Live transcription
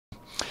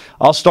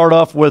I'll start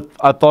off with,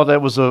 I thought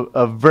that was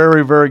a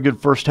very, very good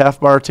first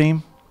half by our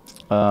team.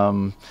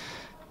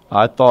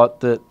 I thought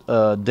that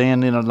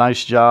Dan did a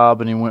nice job,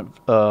 and he went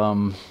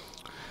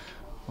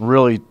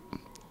really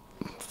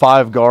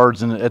 5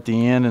 guards at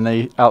the end, and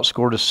they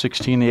outscored us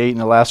 16-8 in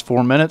the last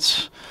 4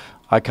 minutes.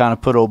 I kind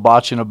of put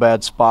Obachi in a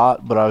bad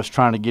spot, but I was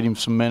trying to get him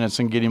some minutes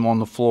and get him on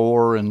the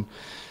floor, and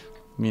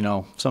you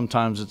know,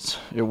 sometimes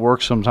it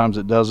works, sometimes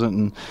it doesn't,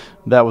 and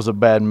that was a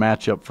bad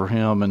matchup for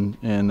him,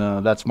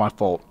 and that's my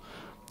fault.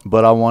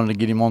 But I wanted to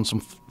get him on some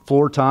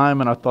floor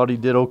time, and I thought he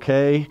did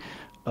okay.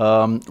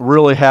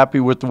 Really happy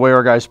with the way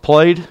our guys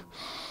played.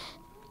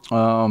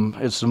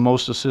 It's the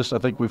most assists I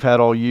think we've had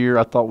all year.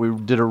 I thought we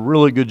did a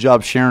really good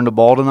job sharing the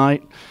ball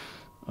tonight.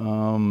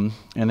 And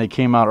they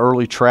came out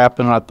early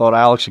trapping. I thought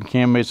Alex and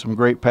Cam made some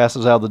great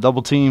passes out of the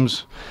double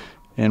teams,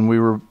 and we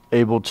were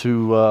able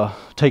to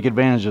take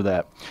advantage of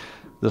that.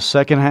 The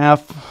second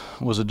half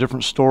was a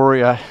different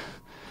story. I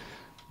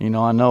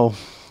know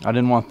I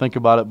didn't want to think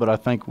about it, but I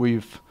think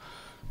we've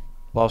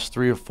lost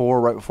 3 or 4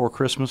 right before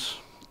Christmas.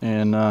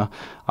 And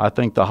I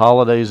think the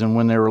holidays and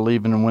when they were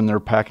leaving and when they were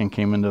packing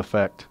came into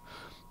effect.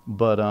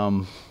 But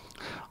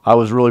I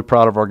was really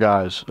proud of our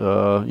guys.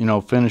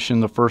 Finishing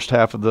the first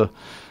half of the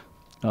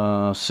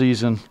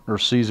season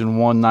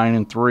 1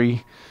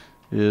 9-3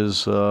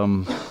 is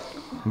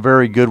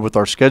very good with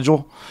our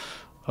schedule.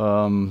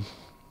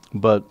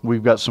 But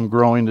we've got some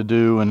growing to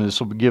do, and this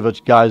will give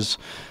us guys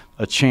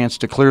a chance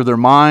to clear their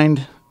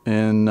mind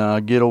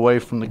and get away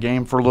from the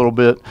game for a little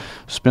bit,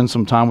 spend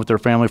some time with their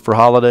family for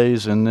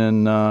holidays, and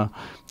then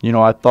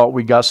I thought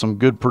we got some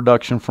good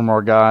production from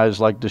our guys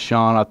like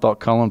Deshaun. I thought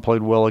Cullen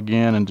played well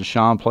again, and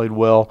Deshaun played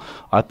well.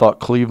 I thought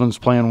Cleveland's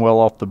playing well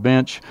off the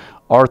bench.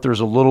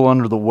 Arthur's a little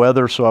under the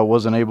weather, so I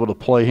wasn't able to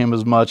play him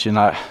as much, and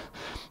I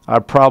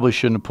probably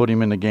shouldn't have put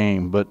him in the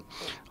game, but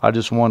I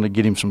just wanted to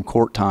get him some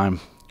court time.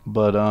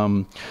 But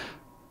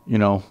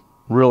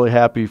really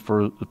happy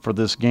for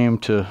this game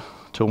to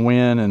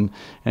win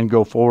and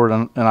go forward.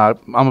 And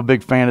I'm a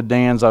big fan of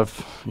Dan's.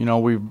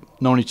 We've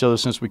known each other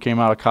since we came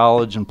out of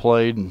college and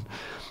played, and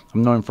I've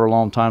known him for a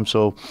long time.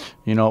 So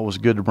it was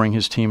good to bring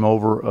his team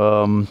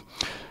over.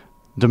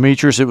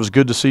 Demetrius, it was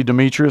good to see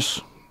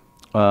Demetrius.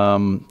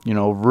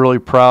 Really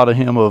proud of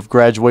him of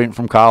graduating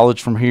from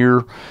college from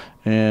here.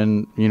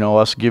 And,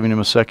 us giving him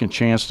a second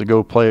chance to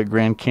go play at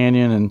Grand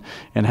Canyon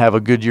and have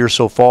a good year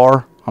so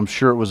far. I'm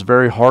sure it was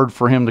very hard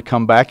for him to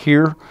come back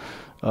here.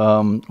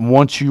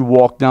 Once you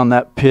walk down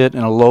that pit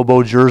in a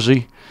Lobo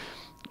jersey,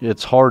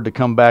 it's hard to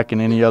come back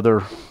in any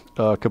other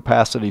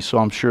capacity. So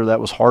I'm sure that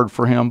was hard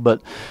for him.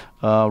 But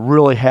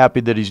really happy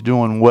that he's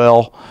doing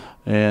well.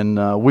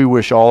 And we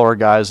wish all our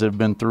guys that have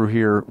been through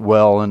here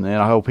well, and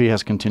I hope he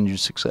has continued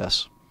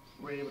success.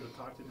 Were you able to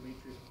talk to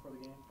Demetrius before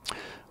the game?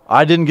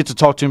 I didn't get to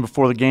talk to him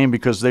before the game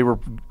because they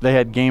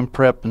had game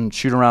prep and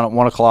shoot around at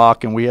 1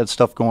 o'clock, and we had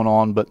stuff going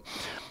on. But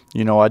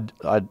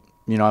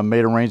I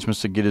made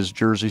arrangements to get his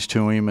jerseys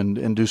to him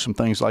and do some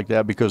things like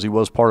that because he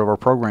was part of our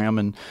program,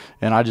 and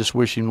I just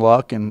wish him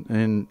luck,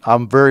 and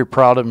I'm very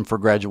proud of him for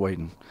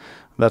graduating.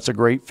 That's a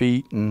great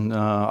feat, and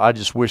I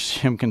just wish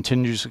him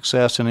continued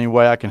success. In any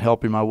way I can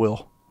help him, I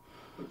will.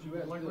 Did you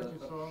like what you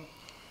saw?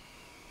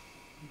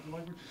 Did you like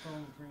what you saw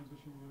in the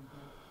transition game?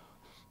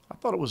 I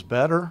thought it was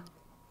better.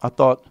 I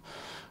thought,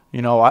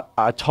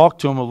 I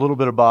talked to him a little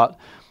bit about,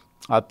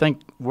 I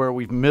think where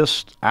we've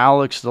missed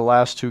Alex the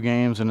last 2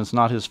 games, and it's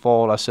not his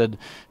fault. I said,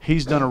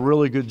 he's done a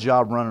really good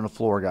job running the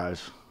floor,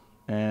 guys.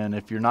 And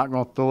if you're not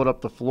going to throw it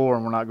up the floor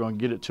and we're not going to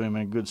get it to him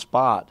in a good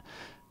spot,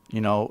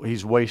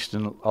 he's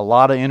wasting a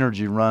lot of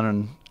energy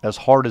running as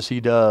hard as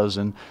he does.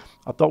 And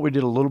I thought we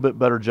did a little bit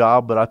better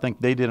job, but I think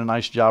they did a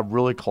nice job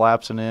really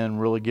collapsing in,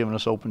 really giving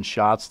us open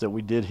shots that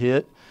we did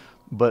hit,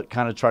 but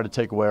kind of tried to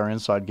take away our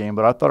inside game.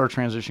 But I thought our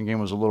transition game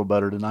was a little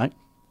better tonight.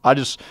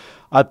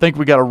 I think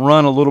we got to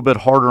run a little bit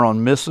harder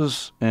on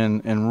misses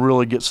and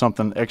really get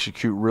something,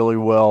 execute really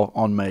well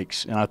on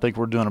makes. And I think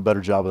we're doing a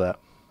better job of that.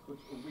 A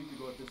week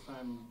ago at this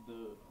time,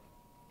 the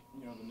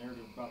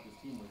narrative about this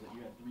team was that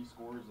you had 3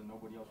 scores and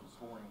nobody else was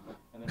scoring.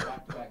 And then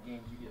back-to-back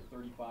games, you get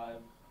 35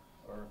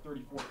 or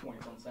 34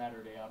 points on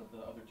Saturday out of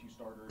the other 2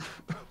 starters.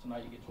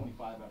 Tonight you get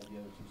 25 out of the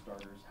other 2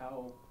 starters.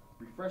 How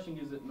refreshing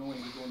is it knowing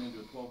you're going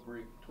into a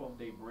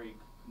 12-day break,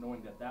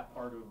 knowing that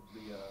part of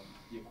the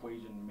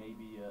equation may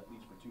be at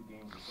least for 2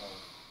 games or so?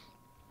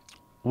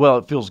 Well,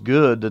 it feels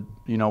good that,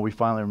 we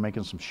finally are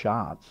making some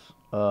shots.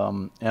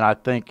 And I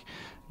think,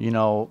 and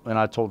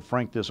I told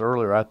Frank this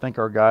earlier, I think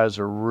our guys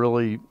are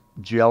really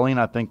gelling.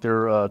 I think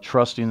they're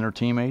trusting their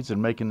teammates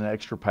and making the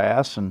extra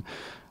pass. And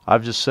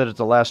I've just said it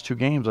the last 2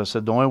 games. I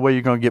said the only way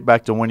you're going to get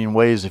back to winning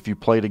ways is if you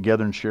play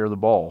together and share the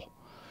ball.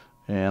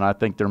 And I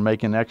think they're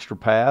making extra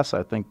pass.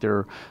 I think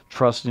they're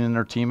trusting in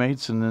their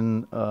teammates. And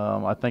then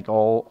I think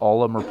all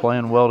of them are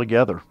playing well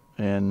together.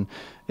 And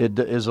it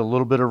is a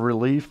little bit of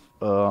relief.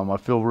 I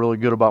feel really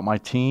good about my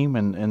team.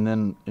 And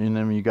then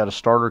you got a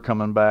starter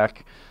coming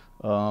back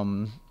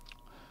in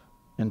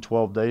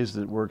 12 days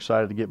that we're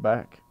excited to get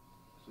back.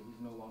 So he's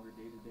no longer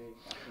day-to-day?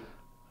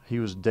 He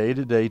was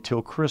day-to-day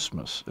till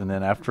Christmas. And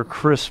then after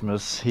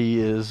Christmas, he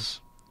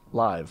is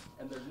live.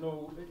 And there's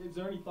no – is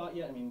there any thought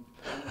yet? I mean,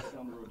 I know it's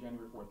down the road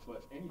January 4th,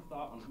 but any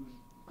thought on who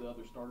the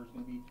other starter's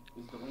going to be?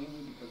 Is Delaney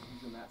because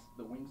he's in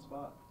the wing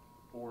spot?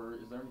 Or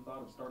is there any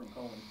thought of starting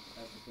Cohen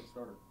as the fifth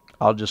starter?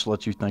 I'll just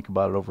let you think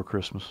about it over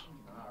Christmas.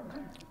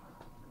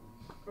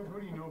 Coach, what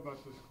do you know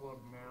about this club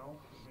now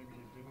that maybe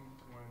you didn't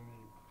when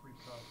the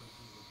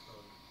pre-conferences were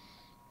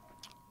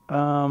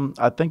started?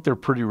 I think they're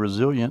pretty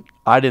resilient.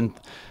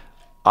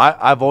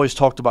 I've always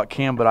talked about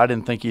Cam, but I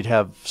didn't think he'd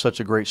have such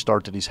a great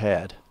start that he's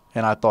had.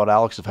 And I thought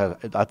Alex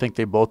I think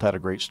they both had a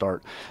great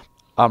start.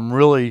 I'm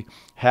really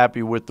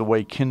happy with the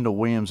way Kendall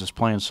Williams is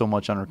playing so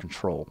much under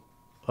control.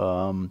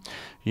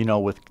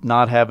 With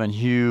not having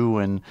Hugh,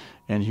 and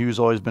Hugh's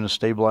always been a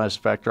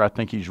stabilizing factor. I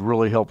think he's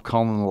really helped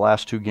Cullen in the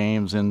last 2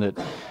 games in that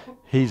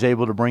he's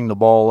able to bring the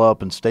ball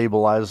up and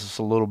stabilize us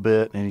a little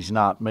bit, and he's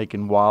not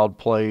making wild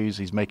plays.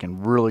 He's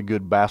making really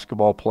good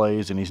basketball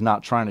plays, and he's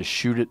not trying to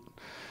shoot it.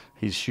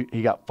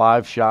 He got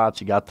 5 shots.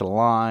 He got to the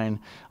line.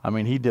 I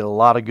mean, he did a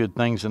lot of good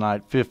things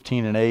tonight,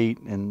 15 and 8,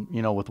 and,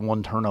 with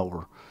 1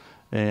 turnover.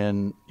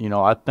 And,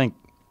 I think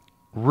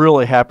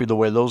really happy the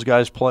way those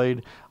guys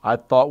played. I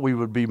thought we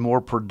would be more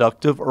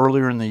productive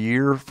earlier in the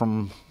year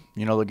from,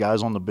 the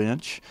guys on the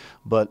bench,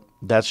 but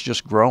that's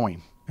just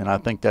growing. And I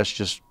think that's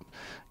just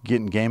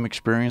getting game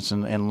experience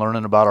and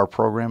learning about our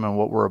program and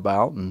what we're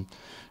about. And,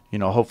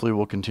 hopefully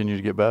we'll continue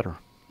to get better.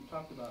 You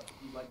talked about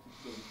you like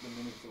the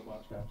minutes to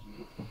watch that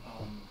you.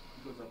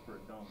 He goes up for a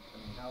dunk. I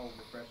mean, how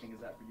refreshing is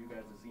that for you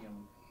guys to see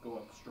him go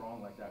up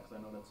strong like that? Because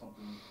I know that's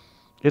something.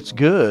 It's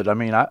good. I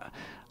mean,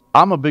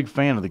 I'm a big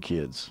fan of the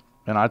kids.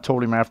 And I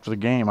told him after the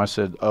game, I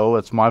said,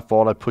 it's my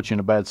fault I put you in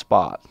a bad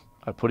spot.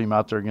 I put him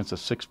out there against a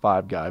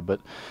 6'5" guy.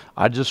 But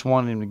I just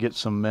wanted him to get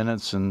some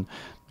minutes. And,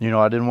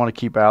 I didn't want to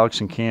keep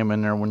Alex and Cam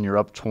in there when you're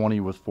up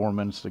 20 with 4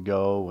 minutes to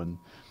go. And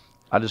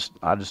I just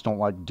don't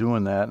like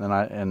doing that.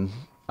 And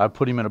I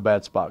put him in a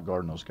bad spot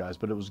guarding those guys.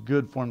 But it was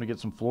good for him to get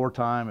some floor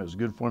time. It was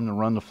good for him to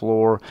run the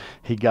floor.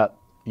 He got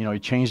he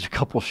changed a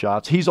couple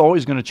shots. He's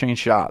always going to change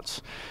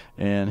shots.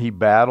 And he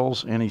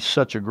battles, and he's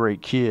such a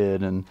great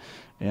kid. And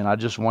I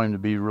just want him to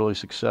be really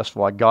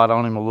successful. I got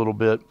on him a little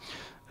bit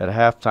at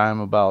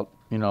halftime about,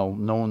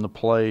 knowing the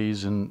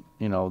plays, and,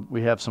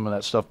 we have some of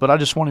that stuff. But I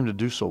just want him to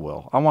do so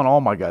well. I want all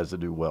my guys to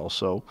do well.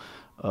 So,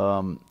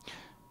 and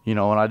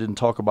I didn't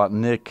talk about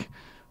Nick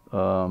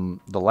the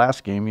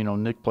last game.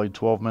 Nick played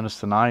 12 minutes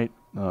tonight,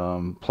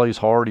 plays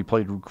hard. He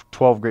played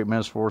 12 great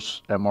minutes for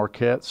us at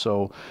Marquette.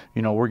 So,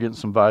 we're getting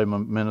some valuable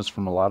minutes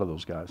from a lot of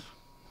those guys.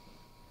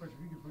 Coach,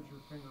 if you could put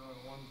your finger on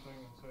one thing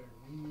and say,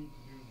 we need to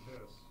do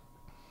this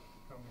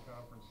come the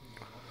conference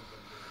season, what would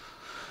that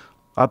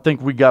be? I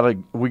think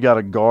we got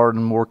to guard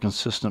on a more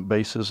consistent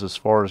basis as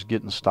far as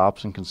getting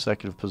stops and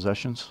consecutive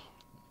possessions.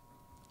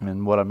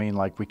 And what I mean,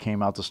 like we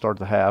came out to start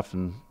the half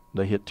and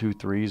they hit 2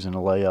 threes and a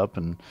layup,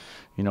 and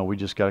we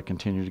just got to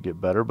continue to get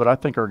better. But I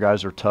think our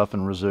guys are tough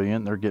and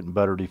resilient. They're getting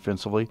better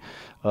defensively.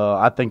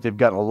 I think they've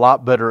gotten a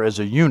lot better as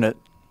a unit,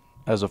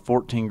 as a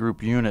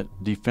 14-group unit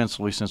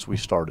defensively since we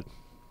started.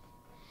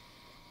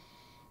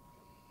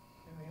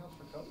 Anything else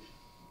for Coach?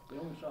 They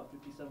only shot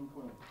 57.1%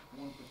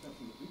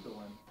 from the free throw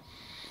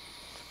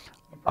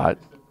line.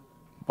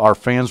 Our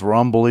fans were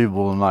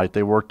unbelievable tonight.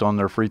 They worked on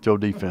their free throw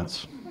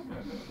defense.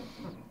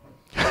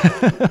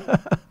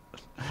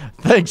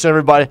 Thanks,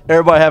 everybody.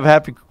 Everybody have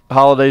happy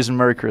holidays and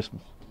Merry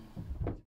Christmas.